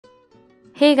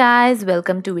Hey guys,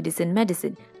 welcome to Vidicin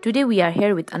Medicine. Today we are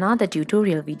here with another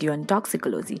tutorial video on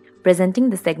toxicology,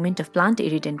 presenting the segment of plant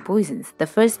irritant poisons, the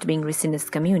first being Ricinus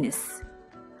communis.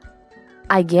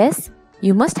 I guess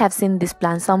you must have seen this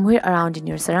plant somewhere around in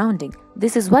your surrounding.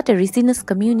 This is what a Ricinus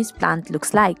communis plant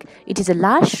looks like. It is a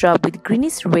large shrub with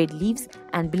greenish red leaves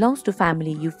and belongs to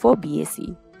family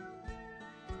Euphorbiaceae.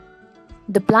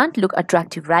 The plant looks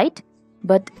attractive, right?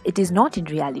 But it is not in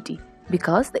reality,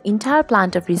 because the entire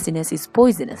plant of Ricinus is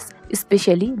poisonous,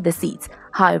 especially the seeds.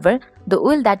 However, the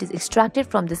oil that is extracted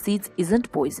from the seeds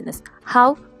isn't poisonous.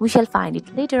 How? We shall find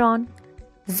it later on.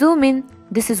 Zoom in.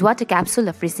 This is what a capsule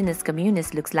of Ricinus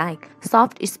communis looks like.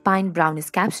 Soft spined brownish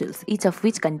capsules, each of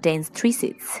which contains 3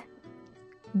 seeds.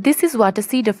 This is what a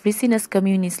seed of Ricinus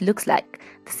communis looks like.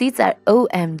 The seeds are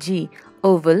OMG,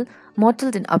 oval,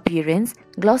 mottled in appearance,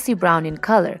 glossy brown in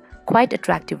color. Quite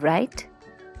attractive, right?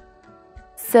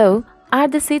 So, are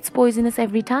the seeds poisonous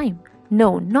every time?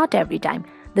 No, not every time.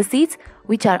 The seeds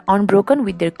which are unbroken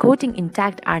with their coating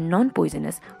intact are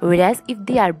non-poisonous, whereas if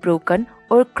they are broken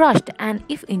or crushed and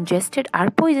if ingested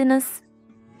are poisonous.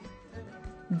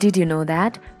 Did you know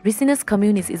that Ricinus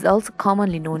communis is also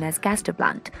commonly known as castor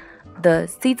plant? The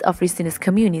seeds of Ricinus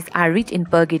communis are rich in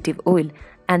purgative oil,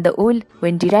 and the oil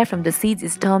when derived from the seeds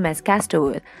is termed as castor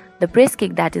oil. The press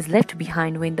cake that is left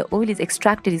behind when the oil is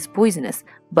extracted is poisonous,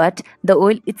 but the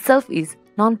oil itself is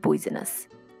non-poisonous.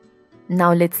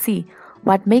 Now let's see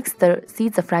what makes the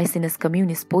seeds of Ricinus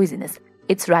communis poisonous.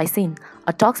 It's ricin,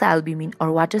 a toxalbumin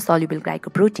or water-soluble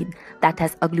glycoprotein that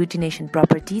has agglutination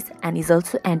properties and is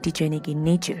also antigenic in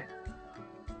nature.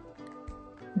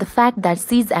 The fact that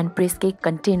seeds and press cake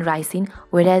contain ricin,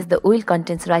 whereas the oil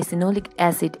contains ricinolic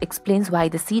acid, explains why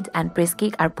the seeds and press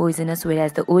cake are poisonous,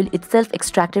 whereas the oil itself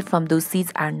extracted from those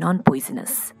seeds are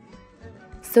non-poisonous.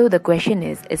 So the question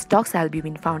is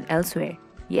toxalbumin found elsewhere?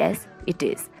 Yes, it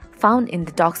is. Found in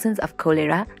the toxins of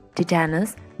cholera,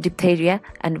 tetanus, diphtheria,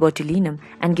 and botulinum.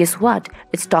 And guess what?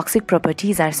 Its toxic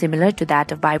properties are similar to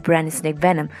that of viper and snake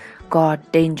venom. God,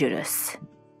 dangerous.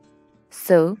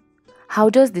 So, how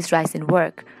does this ricin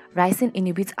work? Ricin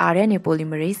inhibits RNA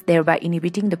polymerase, thereby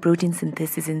inhibiting the protein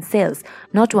synthesis in cells.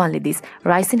 Not only this,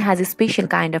 ricin has a special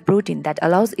kind of protein that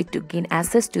allows it to gain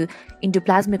access to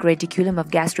endoplasmic reticulum of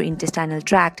gastrointestinal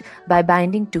tract, by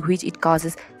binding to which it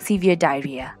causes severe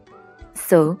diarrhea.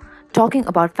 So, talking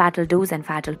about fatal dose and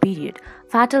fatal period.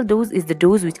 Fatal dose is the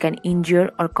dose which can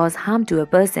injure or cause harm to a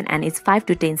person, and it's 5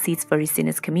 to 10 seeds for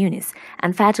Ricinus communis.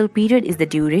 And fatal period is the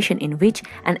duration in which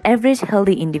an average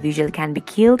healthy individual can be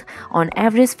killed on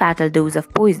average fatal dose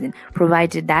of poison,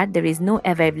 provided that there is no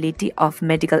availability of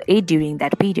medical aid during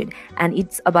that period, and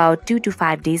it's about 2 to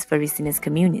 5 days for Ricinus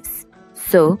communis.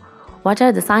 So, what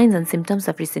are the signs and symptoms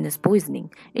of Ricinus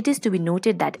poisoning? It is to be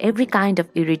noted that every kind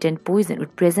of irritant poison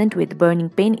would present with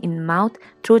burning pain in mouth,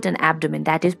 throat and abdomen,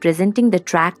 that is, presenting the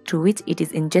tract through which it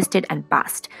is ingested and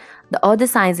passed. The other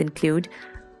signs include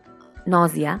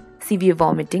nausea, severe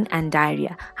vomiting and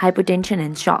diarrhea, hypotension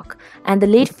and shock. And the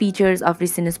late features of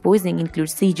Ricinus poisoning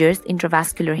include seizures,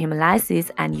 intravascular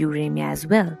hemolysis and uremia as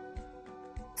well.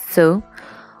 So,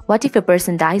 what if a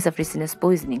person dies of Ricinus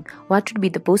poisoning? What would be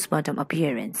the postmortem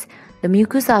appearance? The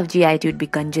mucosa of GIT would be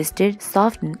congested,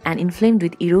 softened, and inflamed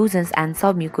with erosions and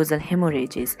submucosal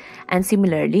hemorrhages. And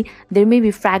similarly, there may be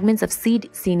fragments of seed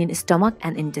seen in stomach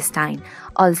and intestine.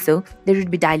 Also, there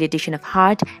would be dilatation of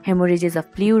heart, hemorrhages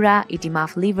of pleura, edema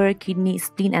of liver, kidney,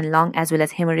 spleen, and lung, as well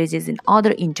as hemorrhages in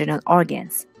other internal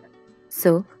organs.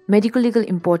 So, medical legal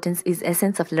importance is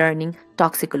essence of learning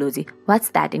toxicology. What's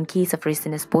that in case of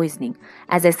Ricinus poisoning?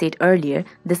 As I said earlier,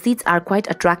 the seeds are quite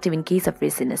attractive in case of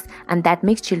Ricinus, and that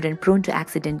makes children prone to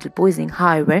accidental poisoning.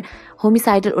 However,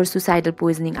 homicidal or suicidal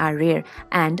poisoning are rare,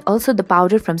 and also the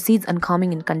powder from seeds on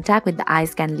coming in contact with the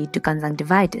eyes can lead to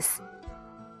conjunctivitis.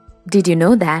 Did you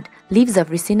know that leaves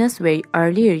of Ricinus were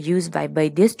earlier used by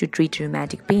Vaidyas to treat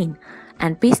rheumatic pain?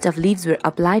 And paste of leaves were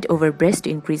applied over breast to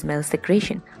increase milk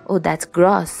secretion. Oh, that's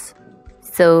gross.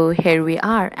 So here we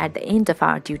are at the end of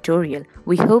our tutorial.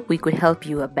 We hope we could help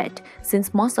you a bit.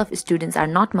 Since most of students are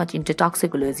not much into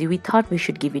toxicology, we thought we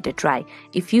should give it a try.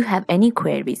 If you have any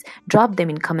queries, drop them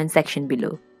in comment section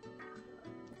below.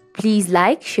 Please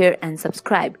like, share and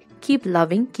subscribe. Keep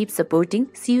loving, keep supporting.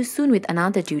 See you soon with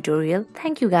another tutorial.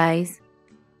 Thank you guys.